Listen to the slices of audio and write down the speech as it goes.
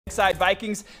Lakeside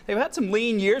Vikings, they've had some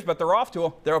lean years, but they're off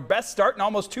to their best start in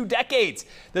almost 2 decades.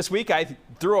 This week, I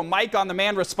threw a mic on the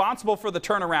man responsible for the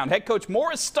turnaround, head coach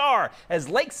Morris Starr, as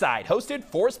Lakeside hosted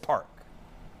Forest Park.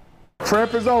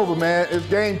 Prep is over, man. It's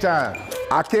game time.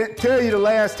 I can't tell you the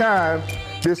last time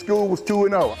this school was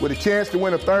 2-0 with a chance to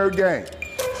win a 3rd game.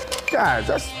 Guys,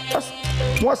 that's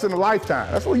once in a lifetime.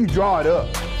 That's where you draw it up.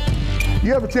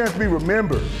 You have a chance to be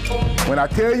remembered. When I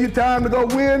tell you time to go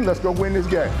win, let's go win this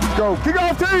game. Let's go. Kick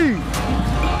off team!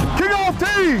 Kick off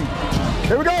team!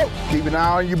 Here we go. Keep an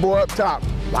eye on your boy up top.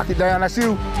 Lock it down. That's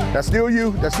you. That's still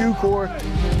you. That's you, Corey.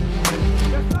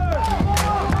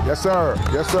 Yes, sir.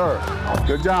 Yes, sir.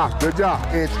 Good job. Good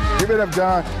job. Give it up,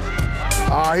 John.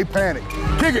 He panicked.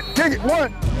 Kick it. Kick it.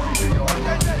 1.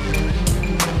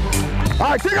 All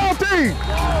right, kick off team.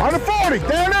 On the 40.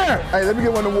 Down there. Hey, let me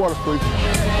get one of the waters, please.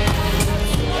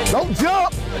 Don't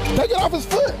jump. Take it off his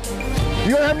foot.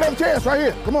 You're gonna have another chance right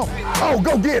here. Come on. Oh,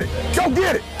 go get it. Go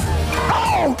get it.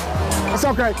 Oh, that's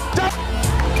okay.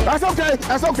 That's okay.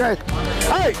 That's okay.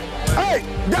 Hey,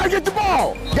 gotta get the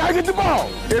ball. Gotta get the ball.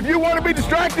 If you want to be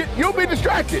distracted, you'll be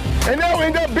distracted. And they'll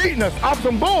end up beating us off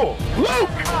some bull. Luke!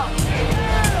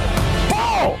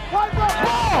 Ball!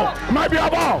 Ball! It might be our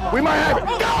ball. We might have it.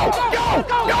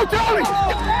 Go, Tony!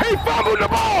 He fumbled the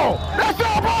ball. That's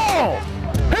our ball.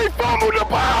 He fumbled the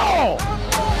ball!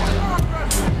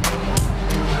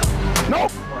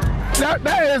 Nope.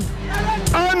 That is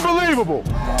unbelievable.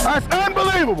 That's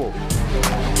unbelievable.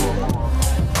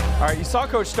 All right, you saw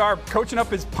Coach Starr coaching up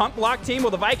his punt block team. Well,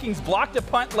 the Vikings blocked a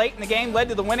punt late in the game, led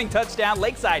to the winning touchdown.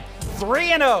 Lakeside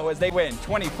 3-0 as they win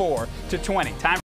 24-20. Time